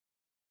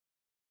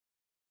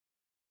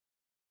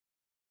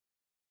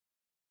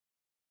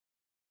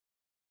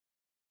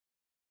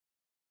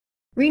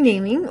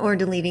Renaming or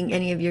deleting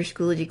any of your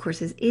Schoology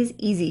courses is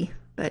easy,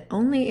 but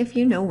only if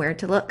you know where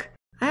to look.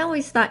 I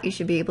always thought you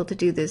should be able to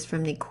do this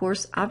from the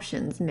Course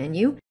Options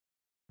menu,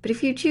 but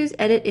if you choose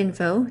Edit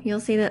Info, you'll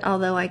see that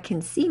although I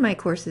can see my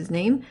course's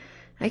name,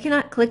 I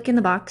cannot click in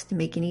the box to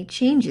make any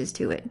changes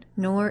to it,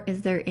 nor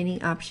is there any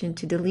option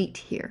to delete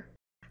here.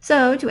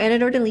 So, to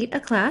edit or delete a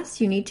class,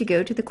 you need to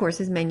go to the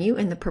Courses menu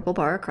in the purple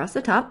bar across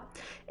the top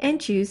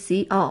and choose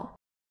See All.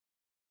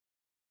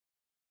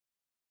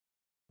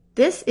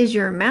 This is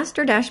your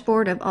master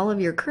dashboard of all of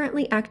your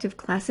currently active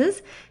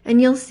classes, and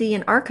you'll see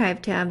an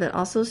archive tab that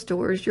also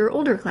stores your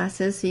older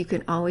classes so you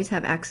can always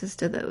have access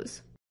to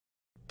those.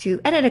 To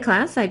edit a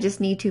class, I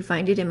just need to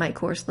find it in my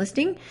course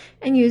listing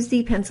and use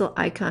the pencil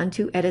icon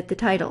to edit the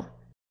title.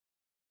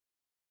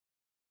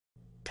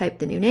 Type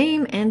the new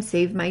name and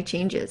save my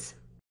changes.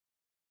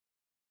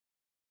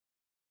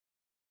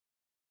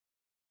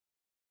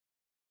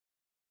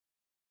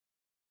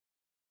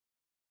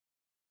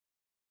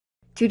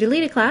 To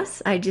delete a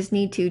class, I just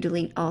need to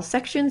delete all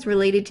sections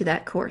related to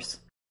that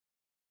course.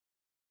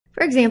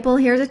 For example,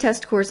 here's a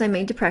test course I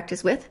made to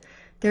practice with.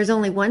 There's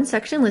only one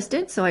section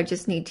listed, so I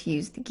just need to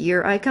use the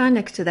gear icon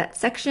next to that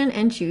section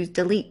and choose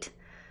Delete.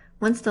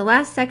 Once the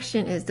last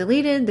section is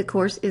deleted, the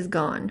course is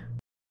gone.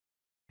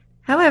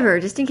 However,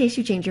 just in case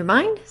you change your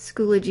mind,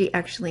 Schoology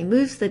actually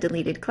moves the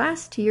deleted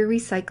class to your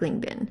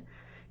recycling bin.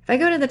 If I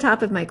go to the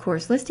top of my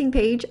course listing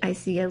page, I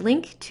see a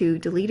link to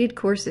Deleted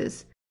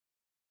Courses.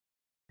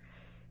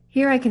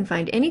 Here I can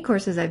find any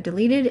courses I've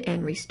deleted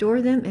and restore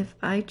them if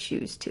I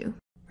choose to.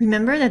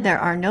 Remember that there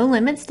are no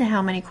limits to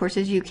how many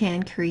courses you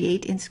can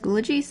create in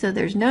Schoology, so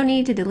there's no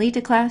need to delete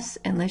a class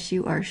unless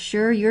you are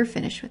sure you're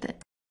finished with it.